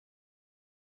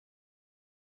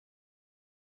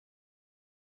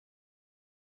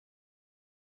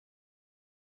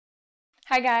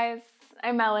Hi guys,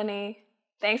 I'm Melanie.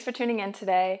 Thanks for tuning in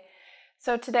today.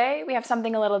 So today we have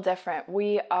something a little different.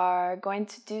 We are going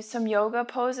to do some yoga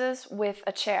poses with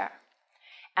a chair.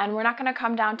 And we're not going to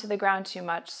come down to the ground too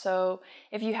much. So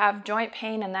if you have joint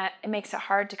pain and that it makes it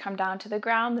hard to come down to the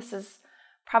ground, this is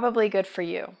probably good for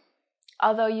you.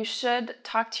 Although you should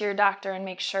talk to your doctor and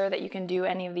make sure that you can do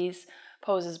any of these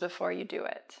poses before you do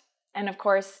it. And of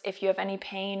course, if you have any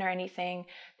pain or anything,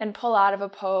 then pull out of a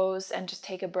pose and just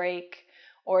take a break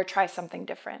or try something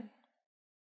different.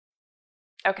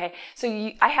 Okay, so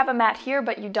I have a mat here,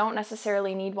 but you don't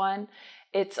necessarily need one.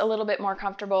 It's a little bit more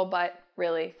comfortable, but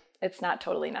really, it's not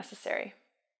totally necessary.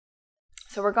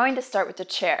 So we're going to start with the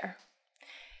chair.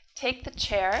 Take the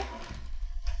chair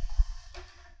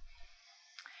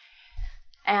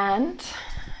and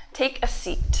take a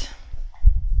seat.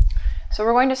 So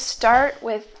we're going to start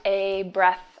with a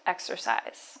breath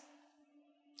exercise.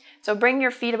 So bring your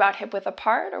feet about hip width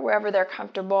apart or wherever they're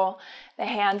comfortable, the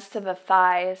hands to the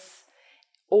thighs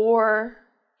or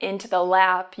into the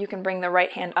lap. You can bring the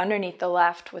right hand underneath the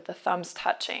left with the thumbs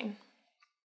touching.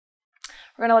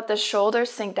 We're going to let the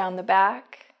shoulders sink down the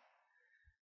back.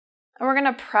 And we're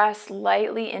going to press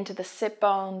lightly into the sit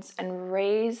bones and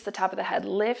raise the top of the head.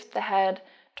 Lift the head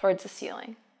towards the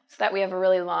ceiling so that we have a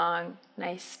really long,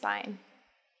 nice spine.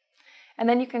 And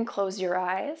then you can close your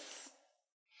eyes.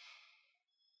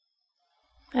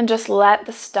 And just let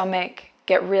the stomach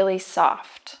get really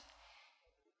soft.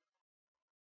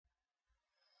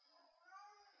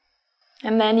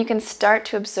 And then you can start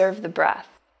to observe the breath.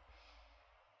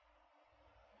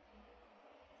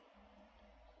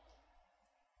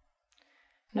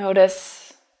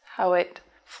 Notice how it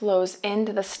flows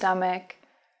into the stomach,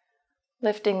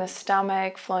 lifting the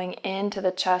stomach, flowing into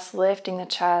the chest, lifting the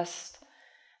chest.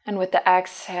 And with the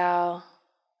exhale,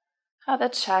 how the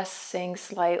chest sinks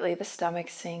slightly, the stomach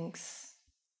sinks.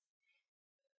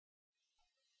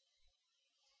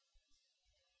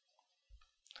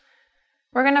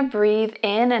 We're going to breathe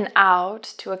in and out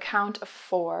to a count of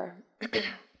 4.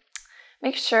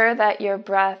 Make sure that your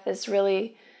breath is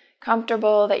really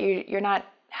comfortable, that you're not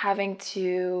having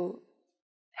to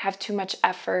have too much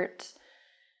effort.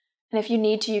 And if you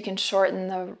need to, you can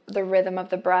shorten the rhythm of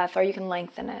the breath or you can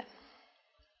lengthen it.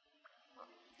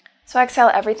 So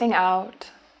exhale everything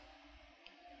out.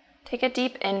 Take a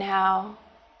deep inhale,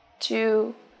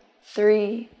 2,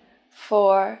 3,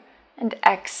 4, and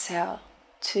exhale,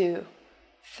 2,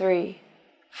 3,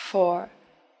 4.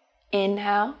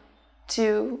 Inhale,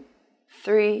 2,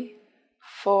 3,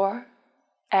 4.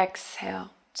 Exhale,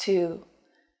 2,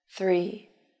 3,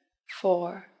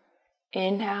 4.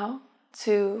 Inhale,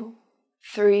 2,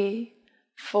 3,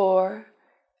 4.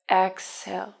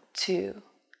 Exhale, 2,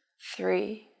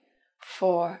 3,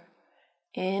 4.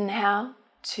 Inhale,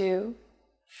 2,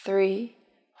 3,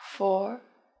 4.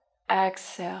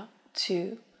 Exhale,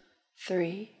 2,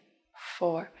 3,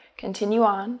 4. Continue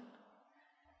on,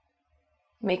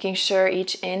 making sure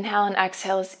each inhale and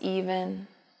exhale is even.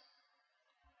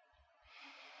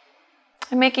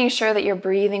 And making sure that you're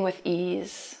breathing with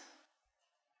ease.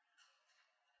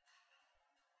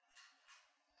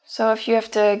 So if you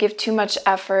have to give too much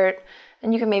effort,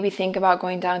 then you can maybe think about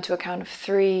going down to a count of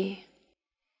 3.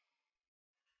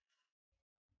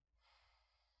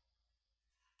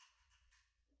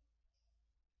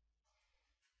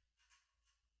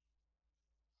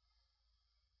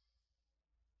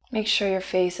 Make sure your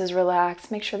face is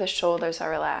relaxed. Make sure the shoulders are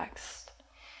relaxed.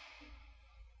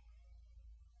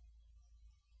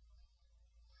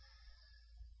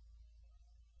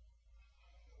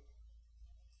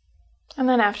 And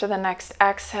then after the next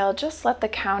exhale, just let the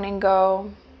counting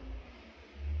go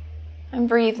and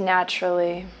breathe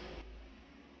naturally.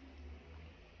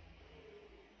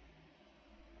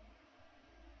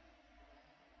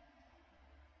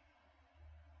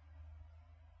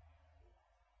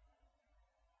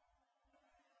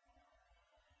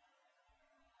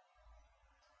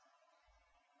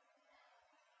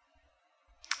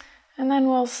 And then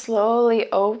we'll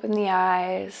slowly open the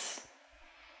eyes.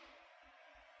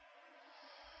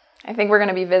 I think we're going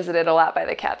to be visited a lot by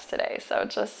the cats today, so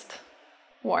just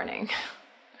warning.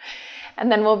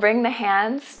 And then we'll bring the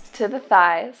hands to the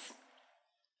thighs.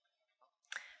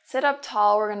 Sit up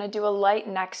tall. We're going to do a light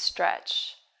neck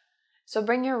stretch. So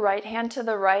bring your right hand to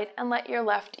the right and let your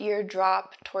left ear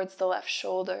drop towards the left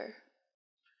shoulder.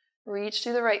 Reach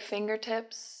through the right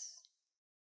fingertips.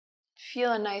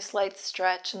 Feel a nice light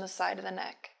stretch in the side of the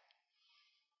neck.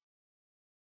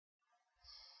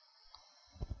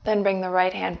 Then bring the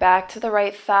right hand back to the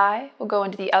right thigh. We'll go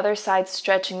into the other side,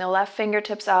 stretching the left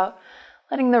fingertips out,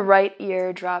 letting the right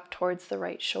ear drop towards the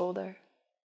right shoulder.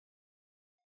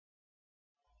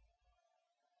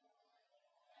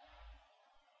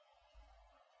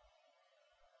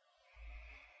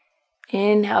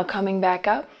 Inhale, coming back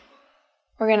up.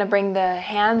 We're going to bring the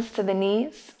hands to the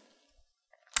knees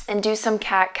and do some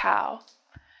cat-cow.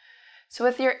 So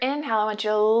with your inhale, I want you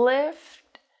to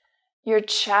lift your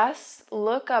chest,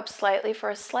 look up slightly for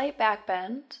a slight back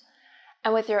bend.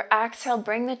 And with your exhale,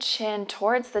 bring the chin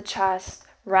towards the chest,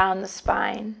 round the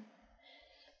spine.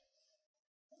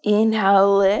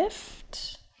 Inhale,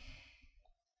 lift.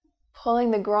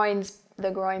 Pulling the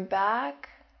groin back.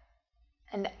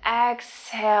 And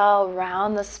exhale,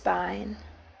 round the spine.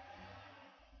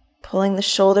 Pulling the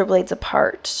shoulder blades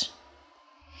apart.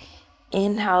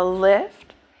 Inhale,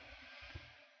 lift.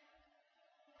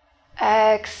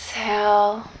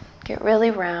 Exhale, get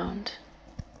really round.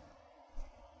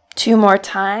 2 more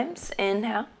times.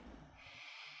 Inhale.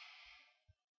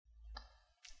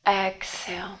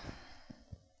 Exhale.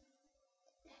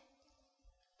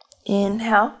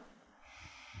 Inhale.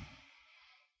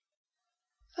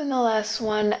 And the last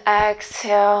one,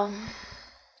 exhale.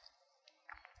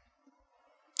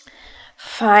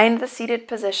 Find the seated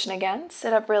position again.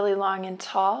 Sit up really long and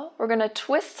tall. We're going to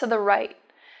twist to the right.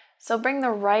 So bring the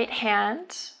right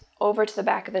hand over to the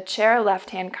back of the chair.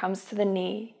 Left hand comes to the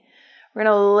knee. We're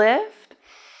going to lift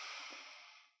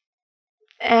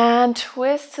and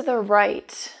twist to the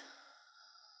right.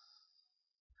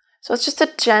 So it's just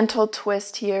a gentle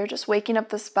twist here, just waking up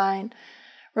the spine.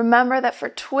 Remember that for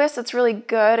twists, it's really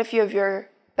good if you have your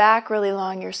back really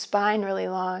long, your spine really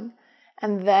long,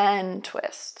 and then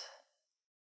twist.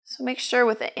 So make sure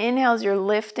with the inhales you're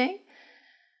lifting,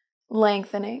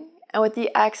 lengthening, and with the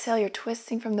exhale you're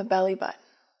twisting from the belly button.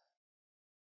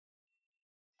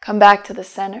 Come back to the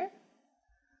center.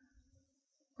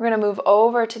 We're going to move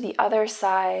over to the other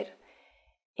side.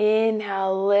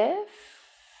 Inhale, lift.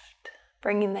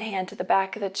 Bringing the hand to the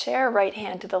back of the chair, right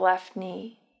hand to the left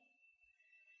knee.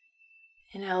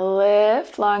 Inhale,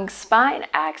 lift, long spine.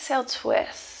 Exhale,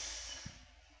 twist.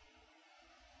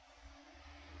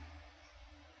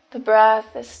 The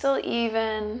breath is still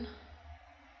even,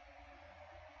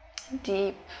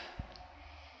 deep.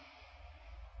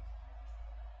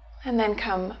 And then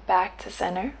come back to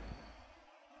center.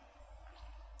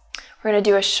 We're going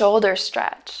to do a shoulder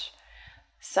stretch.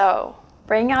 So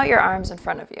bring out your arms in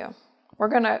front of you. We're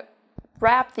going to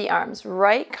wrap the arms.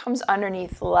 Right comes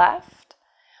underneath left.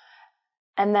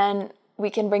 And then we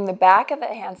can bring the back of the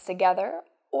hands together,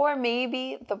 or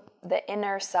maybe the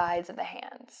inner sides of the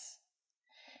hands.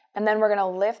 And then we're going to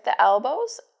lift the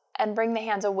elbows and bring the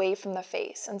hands away from the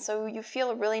face. And so you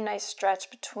feel a really nice stretch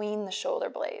between the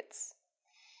shoulder blades.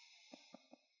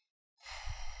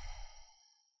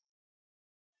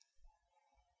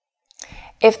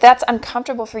 If that's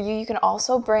uncomfortable for you, you can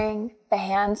also bring the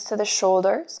hands to the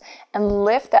shoulders and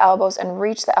lift the elbows and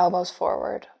reach the elbows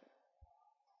forward.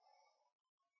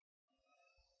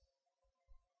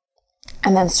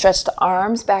 And then stretch the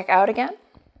arms back out again.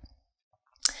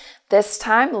 This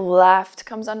time, left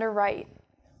comes under right.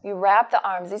 We wrap the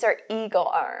arms. These are eagle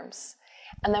arms.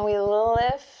 And then we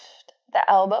lift the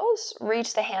elbows,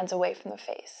 reach the hands away from the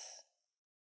face.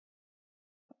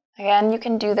 Again, you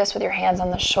can do this with your hands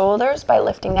on the shoulders by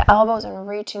lifting the elbows and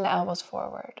reaching the elbows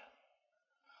forward.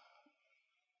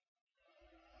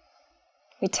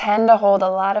 We tend to hold a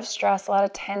lot of stress, a lot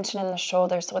of tension in the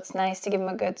shoulders, so it's nice to give them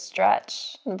a good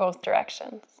stretch in both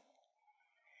directions.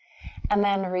 And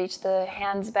then reach the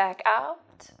hands back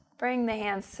out, bring the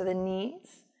hands to the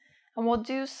knees, and we'll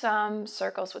do some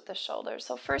circles with the shoulders.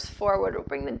 So first forward, we'll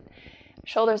bring the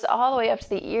shoulders all the way up to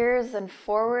the ears and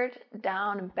forward,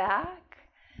 down and back,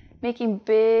 making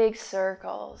big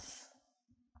circles.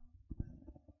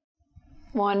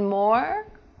 One more.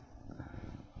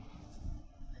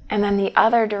 And then the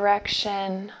other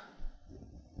direction,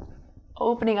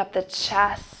 opening up the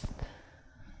chest.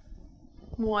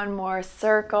 One more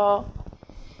circle.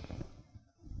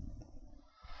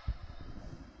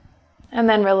 And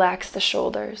then relax the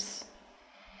shoulders.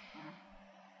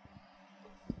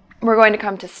 We're going to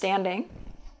come to standing.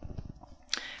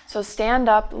 So stand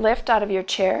up, lift out of your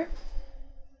chair.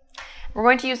 We're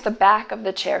going to use the back of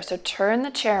the chair. So turn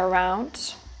the chair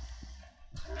around.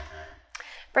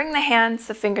 Bring the hands,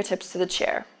 the fingertips to the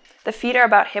chair. The feet are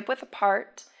about hip width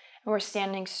apart, and we're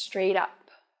standing straight up.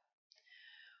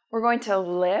 We're going to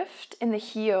lift in the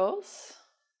heels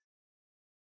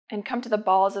and come to the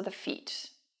balls of the feet.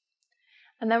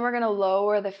 And then we're going to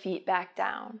lower the feet back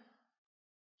down.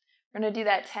 We're going to do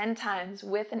that 10 times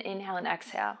with an inhale and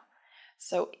exhale.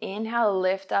 So inhale,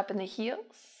 lift up in the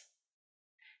heels.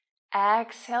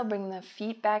 Exhale, bring the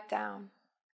feet back down.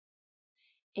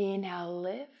 Inhale,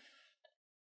 lift.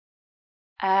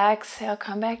 Exhale,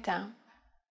 come back down.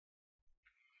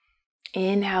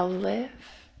 Inhale, lift.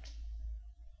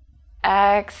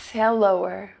 Exhale,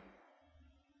 lower.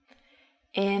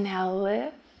 Inhale,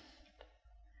 lift.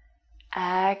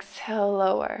 Exhale,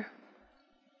 lower.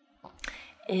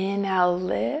 Inhale,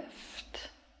 lift.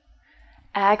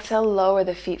 Exhale, lower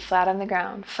the feet flat on the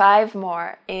ground. 5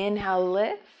 more. Inhale,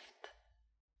 lift.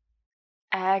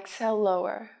 Exhale,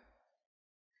 lower.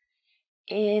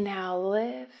 Inhale,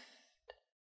 lift.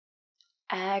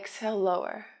 Exhale,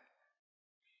 lower.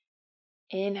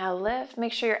 Inhale, lift.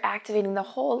 Make sure you're activating the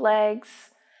whole legs.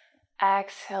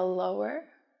 Exhale, lower.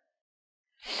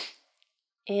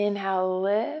 Inhale,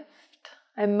 lift.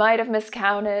 I might have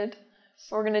miscounted,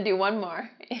 so we're going to do one more.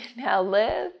 Inhale,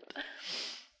 lift.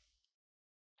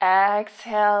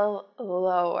 Exhale,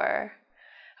 lower.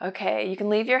 Okay, you can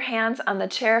leave your hands on the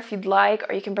chair if you'd like,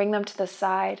 or you can bring them to the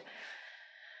side.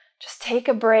 Just take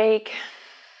a break.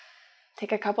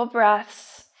 Take a couple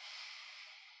breaths.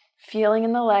 Feeling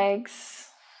in the legs.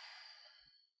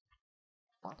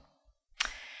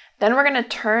 Then we're going to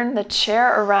turn the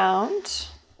chair around.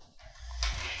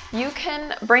 You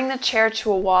can bring the chair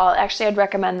to a wall. Actually, I'd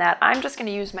recommend that. I'm just going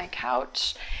to use my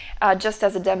couch just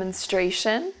as a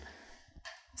demonstration.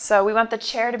 So we want the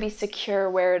chair to be secure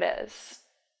where it is.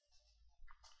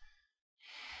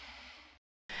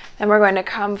 Then we're going to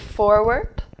come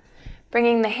forward,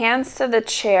 bringing the hands to the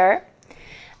chair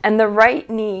and the right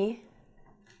knee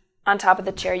on top of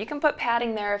the chair. You can put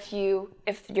padding there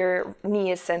if your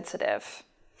knee is sensitive.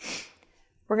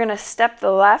 We're going to step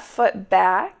the left foot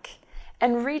back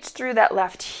and reach through that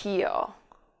left heel.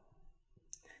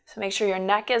 So make sure your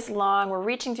neck is long. We're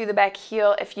reaching through the back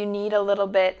heel. If you need a little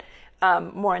bit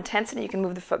more intensity, you can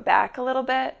move the foot back a little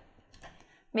bit.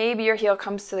 Maybe your heel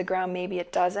comes to the ground, maybe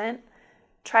it doesn't.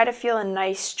 Try to feel a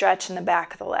nice stretch in the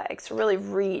back of the leg. So really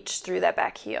reach through that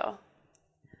back heel.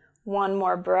 One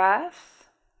more breath.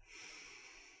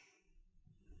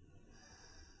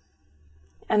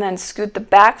 And then scoot the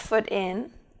back foot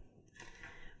in.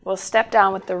 We'll step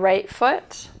down with the right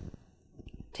foot.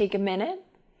 Take a minute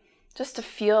just to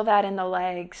feel that in the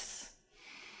legs.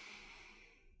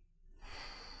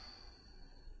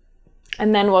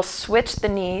 And then we'll switch the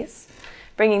knees,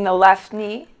 bringing the left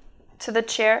knee to the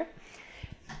chair,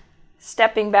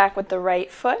 stepping back with the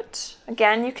right foot.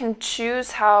 Again, you can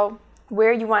choose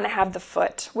where you want to have the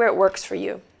foot, where it works for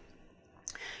you.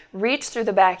 Reach through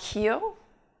the back heel.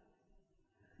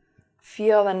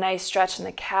 Feel the nice stretch in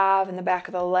the calf and the back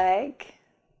of the leg.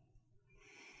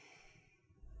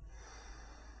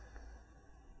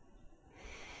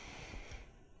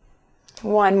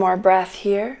 One more breath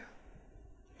here.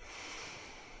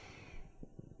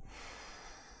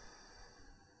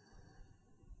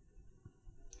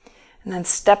 And then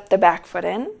step the back foot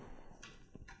in.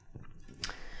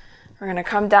 We're going to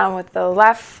come down with the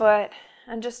left foot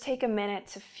and just take a minute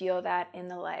to feel that in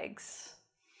the legs.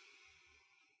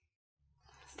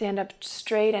 Stand up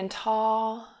straight and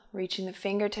tall, reaching the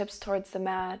fingertips towards the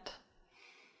mat.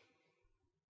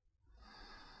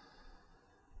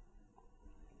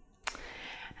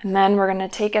 And then we're going to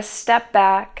take a step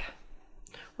back.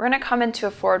 We're going to come into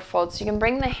a forward fold. So you can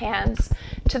bring the hands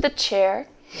to the chair.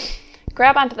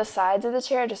 Grab onto the sides of the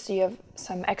chair just so you have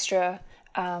some extra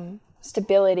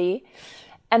stability.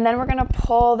 And then we're going to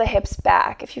pull the hips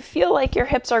back. If you feel like your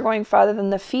hips are going farther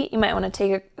than the feet, you might want to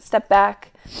take a step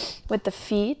back with the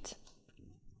feet.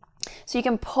 So you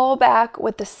can pull back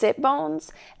with the sit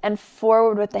bones and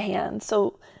forward with the hands.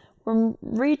 So we're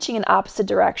reaching in opposite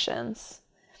directions.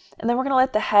 And then we're going to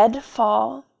let the head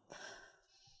fall.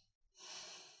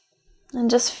 And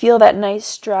just feel that nice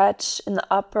stretch in the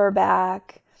upper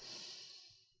back,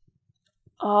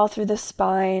 all through the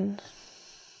spine.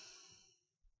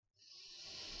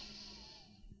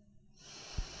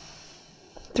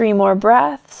 Three more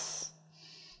breaths.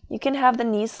 You can have the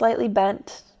knees slightly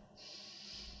bent.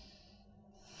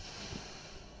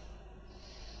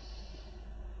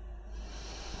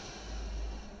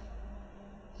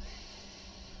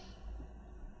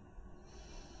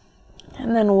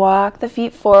 And then walk the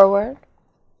feet forward.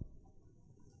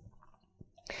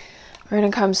 We're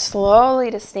going to come slowly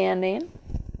to standing.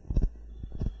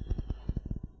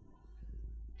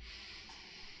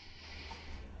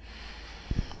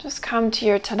 Just come to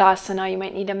your Tadasana. You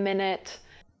might need a minute.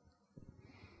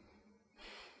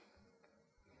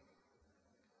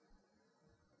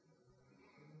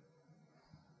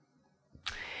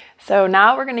 So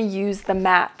now we're going to use the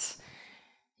mat.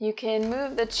 You can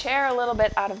move the chair a little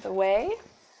bit out of the way.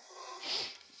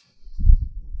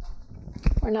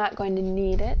 We're not going to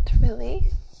need it,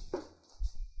 really.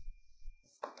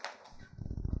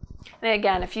 And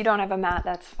again, if you don't have a mat,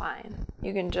 that's fine.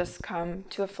 You can just come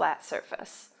to a flat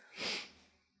surface.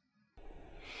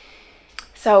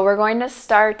 So we're going to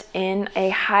start in a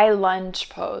high lunge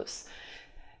pose.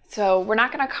 So we're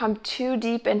not going to come too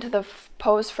deep into the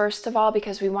pose first of all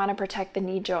because we want to protect the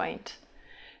knee joint.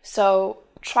 So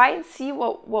try and see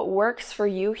what works for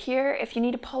you here. If you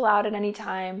need to pull out at any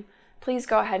time, please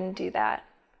go ahead and do that.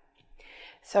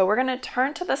 So we're going to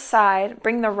turn to the side,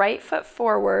 bring the right foot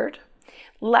forward,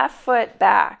 left foot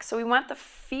back. So we want the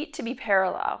feet to be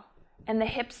parallel and the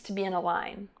hips to be in a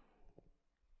line.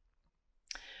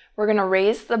 We're going to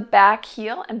raise the back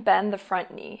heel and bend the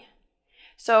front knee.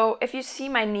 So if you see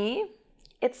my knee,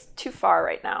 it's too far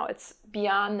right now. It's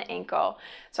beyond the ankle.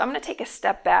 So I'm going to take a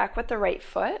step back with the right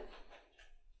foot.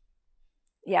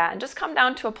 Yeah, and just come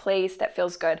down to a place that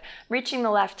feels good. Reaching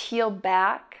the left heel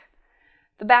back.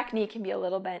 The back knee can be a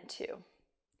little bent too.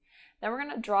 Then we're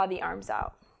going to draw the arms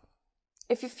out.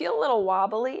 If you feel a little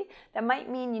wobbly, that might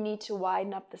mean you need to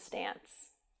widen up the stance.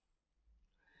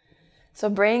 So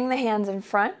bring the hands in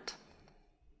front.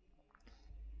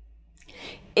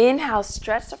 Inhale,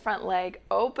 stretch the front leg,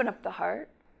 open up the heart.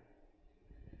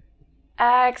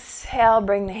 Exhale,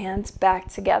 bring the hands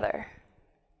back together.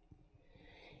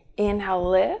 Inhale,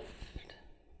 lift.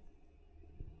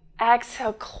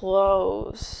 Exhale,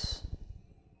 close.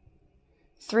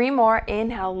 3 more.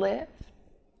 Inhale, lift.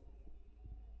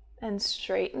 And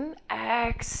straighten.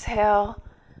 Exhale.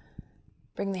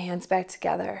 Bring the hands back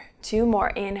together. 2 more.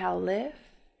 Inhale, lift.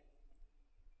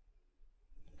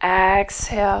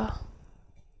 Exhale.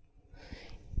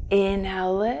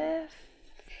 Inhale, lift.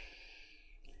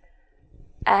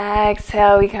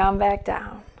 Exhale, we come back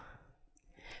down.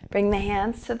 Bring the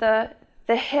hands to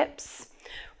the hips.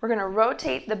 We're going to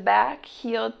rotate the back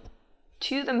heel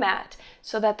to the mat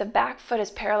so that the back foot is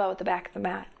parallel with the back of the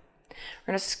mat.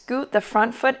 We're going to scoot the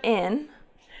front foot in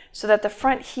so that the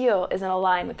front heel is in a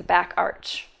line with the back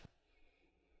arch.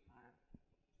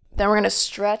 Then we're going to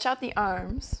stretch out the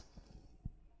arms.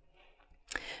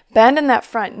 Bend in that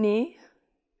front knee.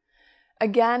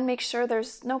 Again, make sure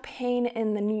there's no pain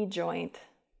in the knee joint.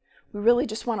 We really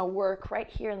just want to work right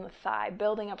here in the thigh,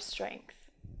 building up strength.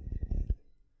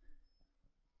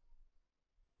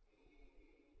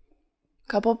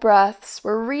 Couple breaths.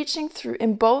 We're reaching through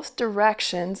in both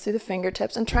directions through the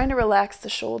fingertips and trying to relax the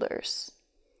shoulders.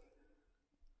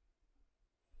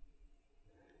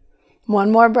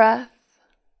 1 more breath.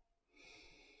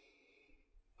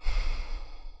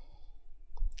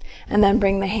 And then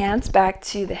bring the hands back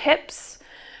to the hips.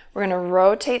 We're going to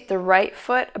rotate the right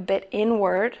foot a bit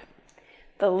inward,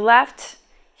 the left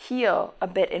heel a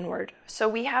bit inward. So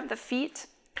we have the feet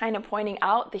kind of pointing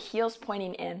out, the heels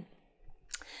pointing in.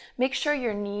 Make sure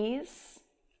your knees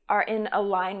are in a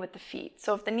line with the feet.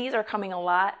 So if the knees are coming a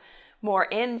lot more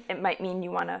in, it might mean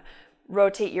you want to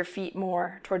rotate your feet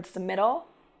more towards the middle,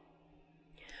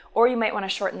 or you might want to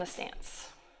shorten the stance.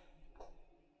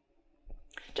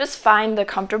 Just find the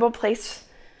comfortable place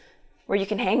where you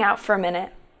can hang out for a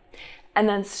minute and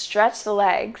then stretch the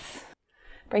legs.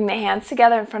 Bring the hands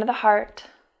together in front of the heart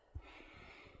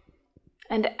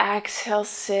and exhale,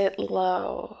 sit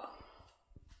low.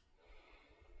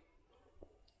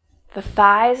 The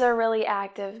thighs are really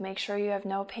active. Make sure you have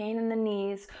no pain in the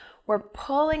knees. We're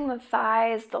pulling the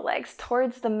thighs, the legs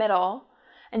towards the middle,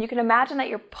 and you can imagine that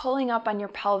you're pulling up on your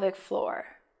pelvic floor.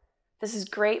 This is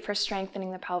great for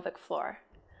strengthening the pelvic floor.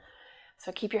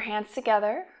 So keep your hands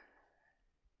together.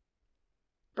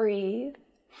 Breathe.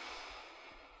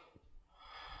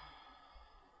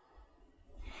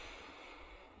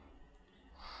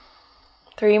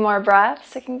 Three more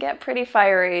breaths. It can get pretty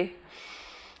fiery.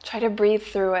 Try to breathe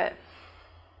through it.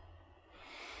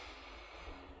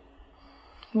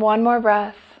 1 more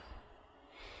breath.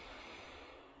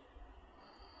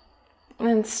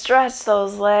 And stretch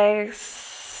those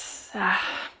legs.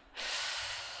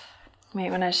 Might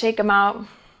want to shake them out.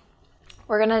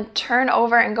 We're going to turn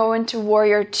over and go into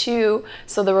warrior 2,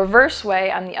 so the reverse way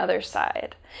on the other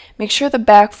side. Make sure the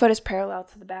back foot is parallel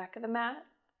to the back of the mat.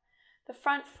 The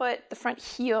front foot, the front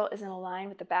heel is in a line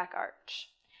with the back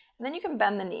arch. And then you can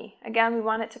bend the knee. Again, we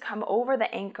want it to come over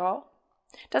the ankle.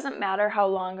 Doesn't matter how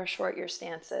long or short your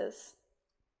stance is.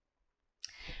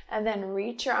 And then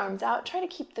reach your arms out. Try to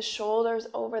keep the shoulders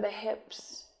over the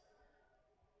hips.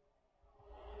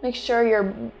 Make sure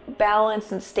you're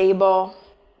balanced and stable.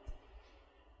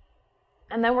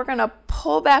 And then we're going to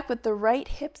pull back with the right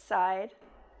hip side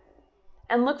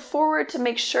and look forward to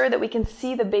make sure that we can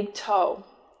see the big toe.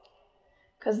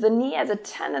 Because the knee has a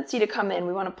tendency to come in.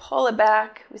 We want to pull it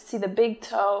back. We see the big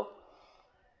toe.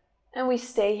 And we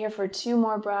stay here for 2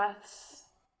 more breaths.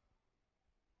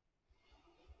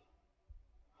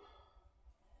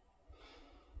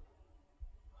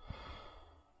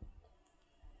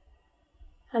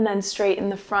 And then straighten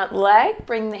the front leg,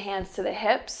 bring the hands to the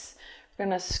hips. We're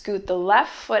going to scoot the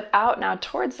left foot out now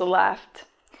towards the left.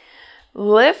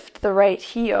 Lift the right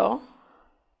heel.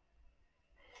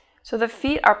 So the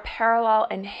feet are parallel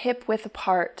and hip width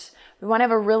apart. We want to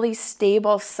have a really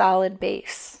stable, solid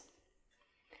base.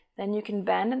 Then you can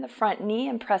bend in the front knee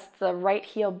and press the right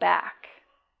heel back.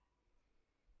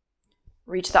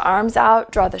 Reach the arms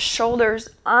out, draw the shoulders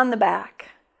on the back.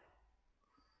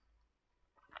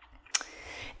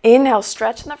 Inhale,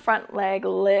 stretch in the front leg,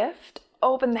 lift,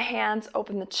 open the hands,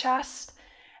 open the chest.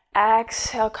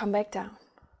 Exhale, come back down.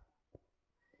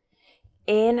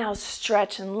 Inhale,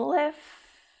 stretch and lift.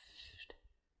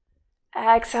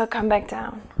 Exhale, come back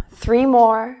down. 3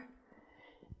 more.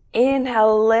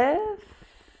 Inhale, lift.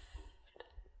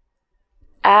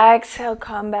 Exhale,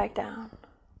 come back down.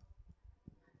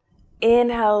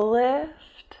 Inhale,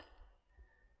 lift.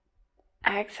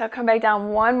 Exhale, come back down.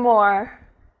 1 more.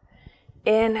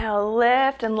 Inhale,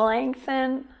 lift and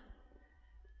lengthen.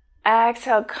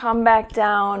 Exhale, come back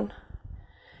down.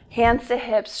 Hands to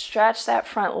hips, stretch that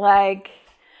front leg.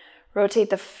 Rotate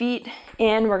the feet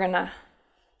in. We're going to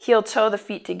heel toe the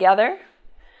feet together.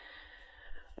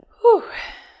 Whew.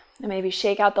 And maybe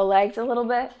shake out the legs a little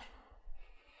bit.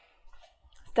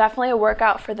 It's definitely a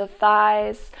workout for the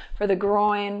thighs, for the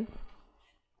groin.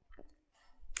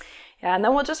 Yeah, and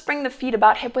then we'll just bring the feet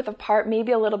about hip width apart,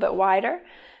 maybe a little bit wider.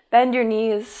 Bend your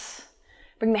knees,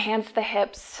 bring the hands to the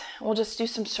hips. We'll just do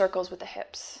some circles with the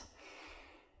hips.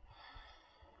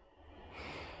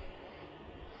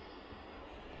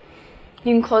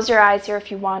 You can close your eyes here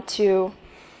if you want to.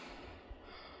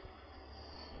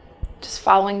 Just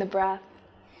following the breath.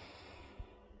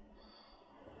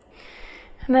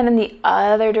 And then in the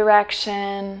other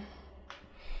direction.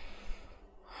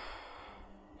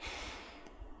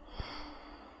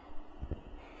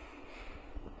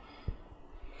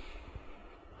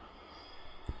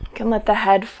 You can let the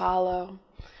head follow.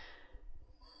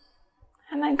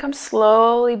 And then come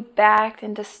slowly back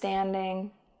into standing.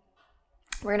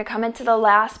 We're going to come into the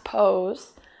last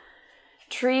pose,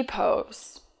 tree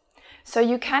pose. So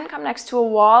you can come next to a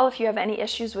wall if you have any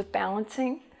issues with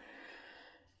balancing.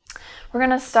 We're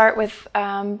going to start with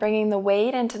bringing the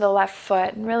weight into the left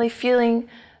foot and really feeling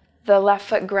the left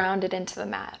foot grounded into the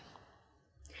mat.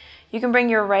 You can bring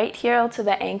your right heel to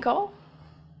the ankle.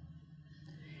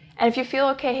 And if you feel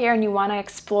okay here and you want to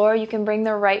explore, you can bring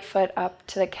the right foot up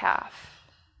to the calf.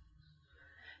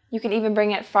 You can even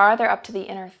bring it farther up to the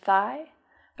inner thigh,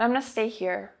 but I'm going to stay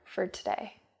here for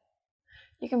today.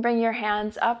 You can bring your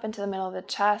hands up into the middle of the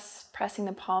chest, pressing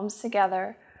the palms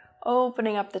together,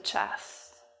 opening up the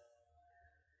chest.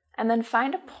 And then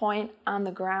find a point on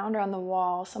the ground or on the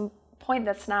wall, some point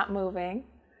that's not moving,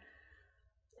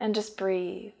 and just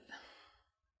breathe.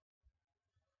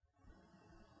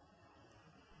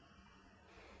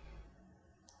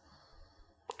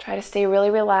 Try to stay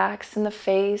really relaxed in the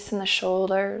face and the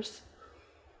shoulders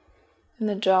and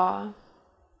the jaw.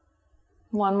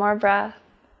 1 more breath.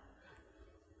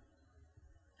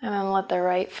 And then let the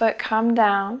right foot come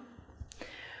down.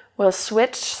 We'll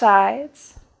switch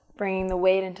sides, bringing the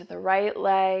weight into the right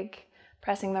leg,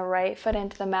 pressing the right foot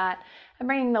into the mat, and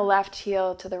bringing the left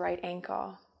heel to the right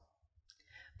ankle.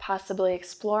 Possibly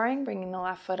exploring, bringing the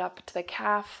left foot up to the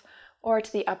calf or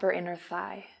to the upper inner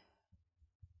thigh.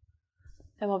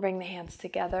 Then we'll bring the hands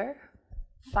together,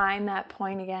 find that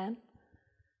point again,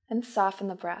 and soften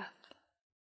the breath.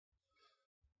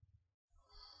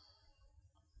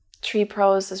 Tree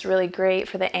pose is really great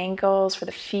for the ankles, for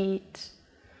the feet,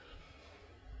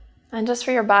 and just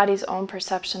for your body's own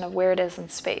perception of where it is in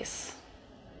space.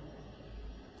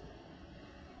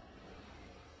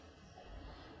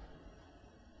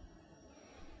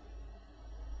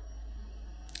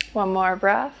 One more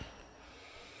breath.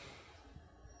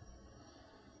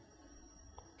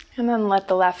 And then let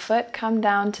the left foot come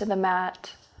down to the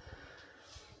mat.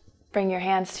 Bring your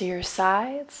hands to your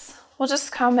sides. We'll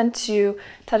just come into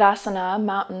Tadasana,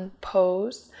 mountain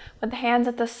pose, with the hands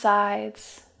at the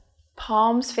sides,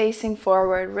 palms facing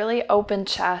forward, really open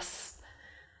chest,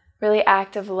 really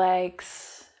active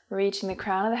legs, reaching the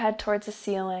crown of the head towards the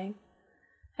ceiling,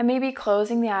 and maybe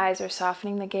closing the eyes or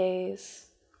softening the gaze.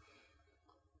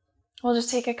 We'll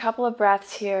just take a couple of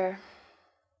breaths here,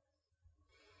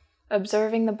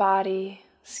 observing the body,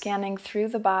 scanning through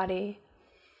the body,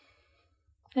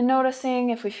 and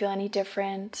noticing if we feel any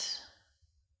different.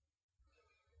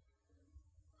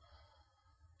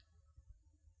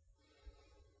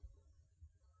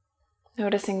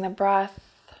 Noticing the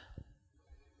breath,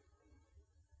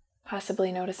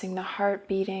 possibly noticing the heart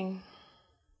beating.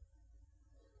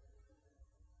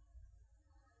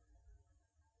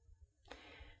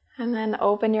 And then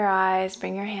open your eyes,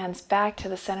 bring your hands back to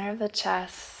the center of the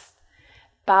chest,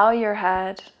 bow your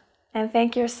head, and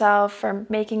thank yourself for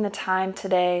making the time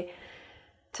today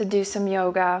to do some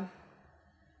yoga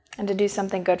and to do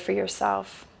something good for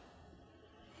yourself.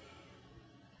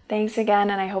 Thanks again,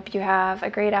 and I hope you have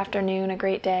a great afternoon, a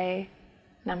great day.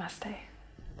 Namaste.